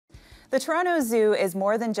The Toronto Zoo is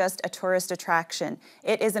more than just a tourist attraction.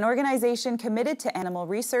 It is an organization committed to animal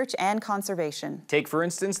research and conservation. Take, for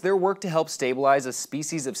instance, their work to help stabilize a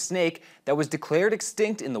species of snake that was declared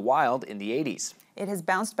extinct in the wild in the 80s. It has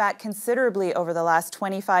bounced back considerably over the last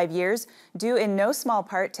 25 years, due in no small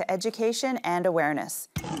part to education and awareness.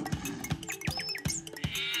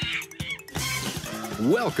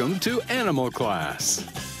 Welcome to Animal Class.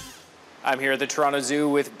 I'm here at the Toronto Zoo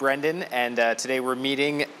with Brendan, and today we're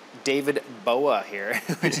meeting David Boa here,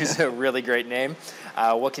 which is a really great name.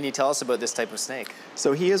 What can you tell us about this type of snake?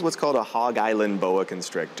 So he is what's called a Hog Island Boa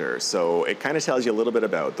Constrictor. So it kind of tells you a little bit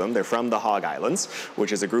about them. They're from the Hog Islands,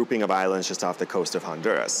 which is a grouping of islands just off the coast of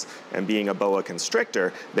Honduras. And being a boa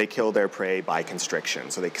constrictor, they kill their prey by constriction.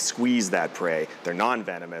 So they squeeze that prey. They're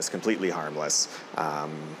non-venomous, completely harmless.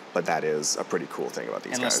 But that is a pretty cool thing about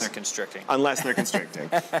these guys. Unless they're constricting. Unless they're constricting.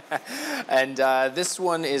 And this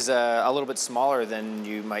one is a little bit smaller than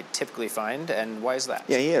you might typically find. And why is that?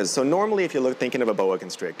 Yeah, he is. So normally if you're thinking of a boa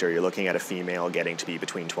constrictor, you're looking at a female getting to be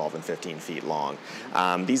between 12 and 15 feet long.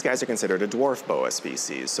 These guys are considered a dwarf boa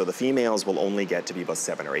species. So the females will only get to be about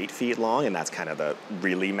 7 or 8 feet long, and that's kind of the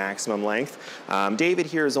really maximum length. David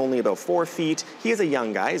here is only about 4 feet. He is a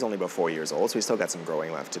young guy. He's only about 4 years old, so he's still got some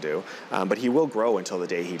growing left to do. But he will grow until the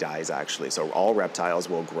day he dies, actually. So all reptiles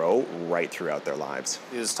will grow right throughout their lives.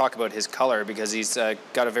 Let's talk about his color, because he's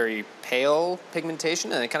got a very pale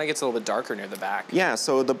pigmentation, and it kind of gets a little bit darker near the back. Yeah,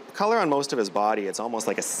 so the color on most of his body, it's almost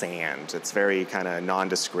like a sand. It's very kind of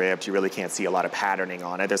nondescript. You really can't see a lot of patterning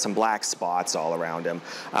on it. There's some black spots all around him,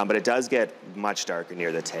 but it does get much darker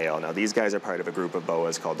near the tail. Now, these guys are part of a group of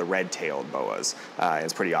boas called the red-tailed boas. And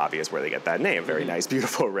it's pretty obvious where they get that name. Very nice,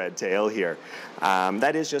 beautiful red tail here.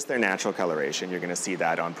 That is just their natural coloration. You're going to see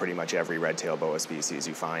that on pretty much every red-tailed boa species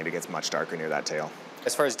you find. It gets much darker near that tail.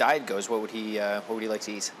 As far as diet goes, what would he like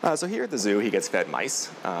to eat? So here at the zoo, he gets fed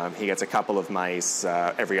mice. He gets a couple of mice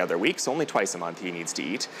every other week, so only twice a month he needs to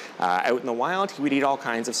eat. Out in the wild, he would eat all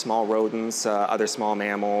kinds of small rodents, other small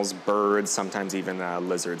mammals, birds, sometimes even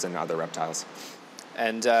lizards and other reptiles.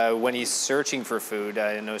 And when he's searching for food,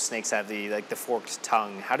 I know snakes have the forked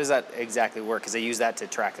tongue. How does that exactly work? Because they use that to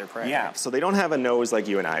track their prey. Yeah, so they don't have a nose like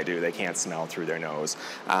you and I do. They can't smell through their nose,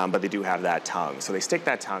 but they do have that tongue. So they stick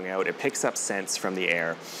that tongue out. It picks up scents from the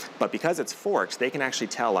air. But because it's forked, they can actually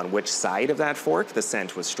tell on which side of that fork the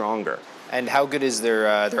scent was stronger. And how good is their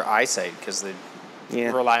eyesight? Because they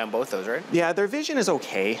rely on both those, right? Yeah, their vision is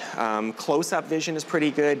okay. Close-up vision is pretty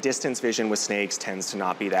good. Distance vision with snakes tends to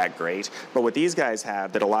not be that great. But what these guys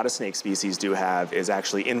have, that a lot of snake species do have, is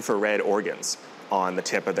actually infrared organs on the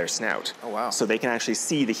tip of their snout. Oh, wow. So they can actually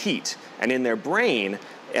see the heat. And in their brain,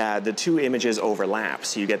 the two images overlap.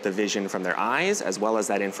 So you get the vision from their eyes as well as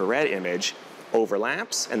that infrared image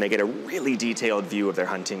overlaps, and they get a really detailed view of their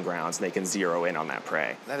hunting grounds, and they can zero in on that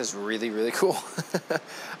prey. That is really, really cool.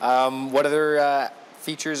 What other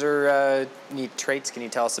features or neat traits can you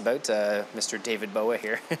tell us about Mr. David Boa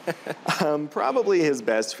here? Probably his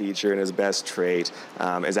best feature and his best trait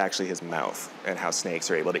is actually his mouth and how snakes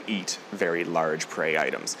are able to eat very large prey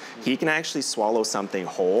items. He can actually swallow something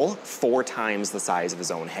whole 4 times the size of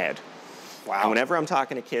his own head. Wow. And whenever I'm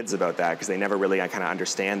talking to kids about that, because they never really kind of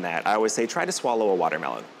understand that, I always say, try to swallow a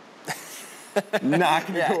watermelon. Not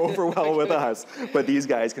going to go over well with us, but these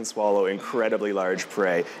guys can swallow incredibly large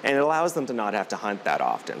prey, and it allows them to not have to hunt that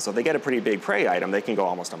often. So if they get a pretty big prey item, they can go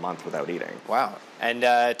almost a month without eating. Wow. And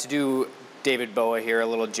to do David Boa here a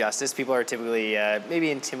little justice, people are typically maybe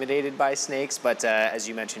intimidated by snakes, but as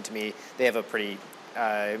you mentioned to me, they have a pretty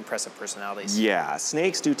impressive personalities. Yeah,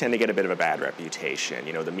 snakes do tend to get a bit of a bad reputation.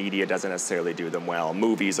 You know, the media doesn't necessarily do them well.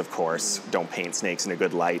 Movies, of course, don't paint snakes in a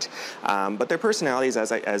good light. But their personalities,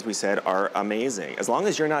 as we said, are amazing. As long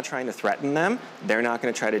as you're not trying to threaten them, they're not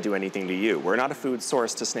going to try to do anything to you. We're not a food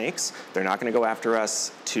source to snakes. They're not going to go after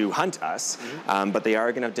us to hunt us, but they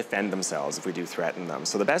are going to defend themselves if we do threaten them.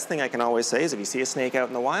 So the best thing I can always say is if you see a snake out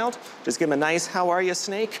in the wild, just give them a nice, "How are you,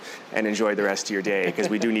 snake?" and enjoy the rest of your day, because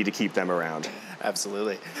we do need to keep them around.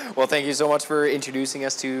 Absolutely. Well, thank you so much for introducing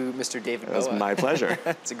us to Mr. David Boa. It was my pleasure.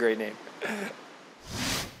 It's a great name.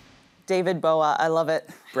 David Boa, I love it.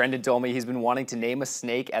 Brendan told me he's been wanting to name a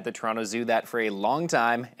snake at the Toronto Zoo that for a long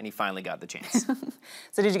time, and he finally got the chance.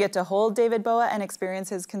 So did you get to hold David Boa and experience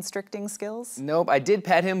his constricting skills? Nope, I did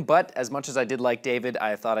pet him, but as much as I did like David,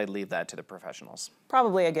 I thought I'd leave that to the professionals.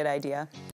 Probably a good idea.